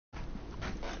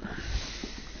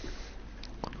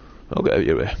I'll get out of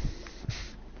your way.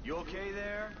 You okay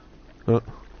there? Oh.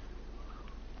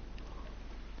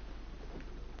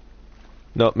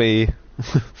 Not me.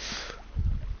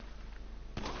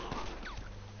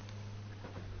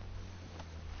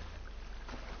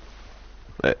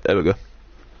 Right, there we go.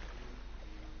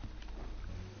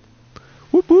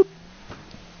 Whoop whoop.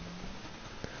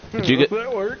 Did you get... Does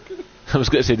that work? I was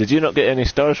going to say, did you not get any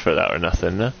stars for that or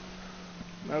nothing, no?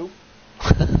 Nope.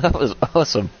 That was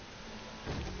awesome.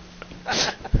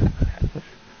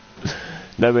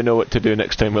 Now we know what to do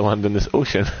next time we land in this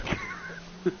ocean.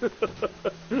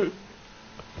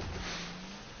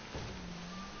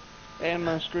 And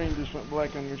my screen just went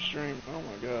black on your stream. Oh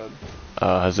my god.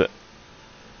 Has it?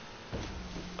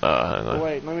 Hang on.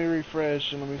 Wait, let me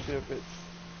refresh and let me see if it's...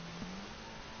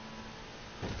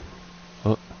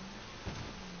 Oh.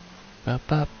 Ba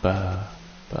ba ba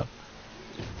ba.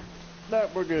 No,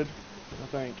 we're good. I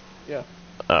think. Yeah.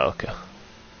 Oh, okay.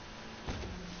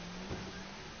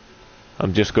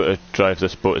 I'm just going to drive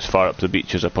this boat as far up the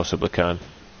beach as I possibly can.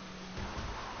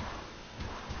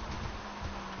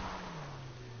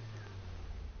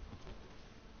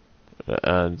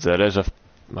 And there is a...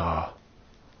 I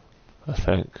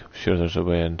think. I'm sure there's a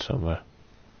way in somewhere.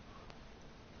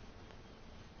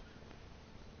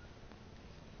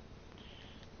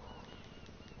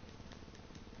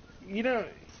 You know,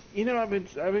 I've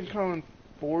been calling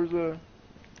Forza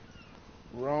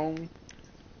wrong.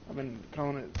 I've been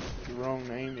calling it the wrong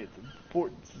name. It's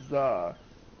Forza.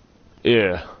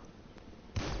 Yeah.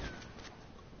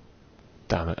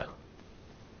 Damn it.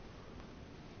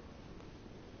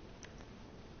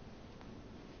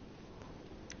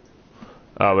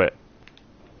 Oh wait.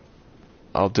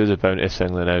 I'll do the bounty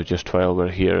thing then now just while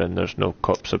we're here and there's no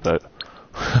cops about.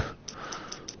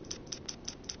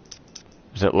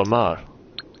 Is it Lamar?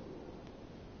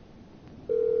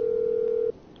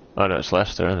 Oh no, it's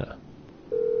Lester, isn't it?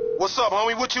 What's up,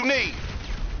 homie? What you need?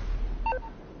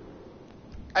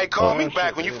 Hey, call me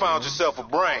back when you found yourself a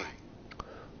brain.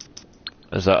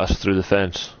 Is that us through the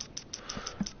fence?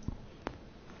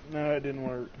 No, it didn't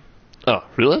work. Oh,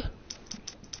 really?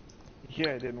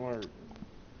 Yeah, it didn't work.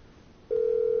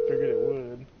 Figured it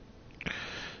would.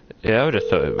 Yeah, I would have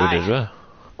thought it would as well.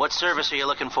 What service are you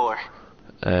looking for?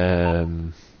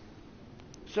 Sucking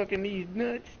these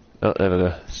nuts. Oh, there we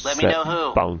go. Let me know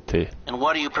who. Bounty. And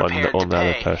what are you On prepared the to only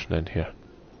other pay? person in here.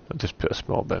 I'll just put a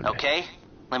small bounty. Okay,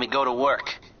 let me go to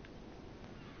work.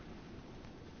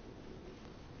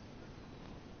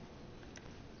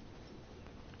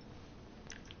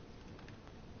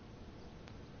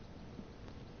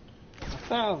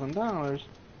 $1,000.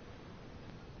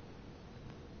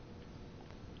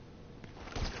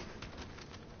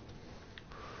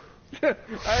 I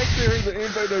actually heard the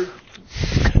info.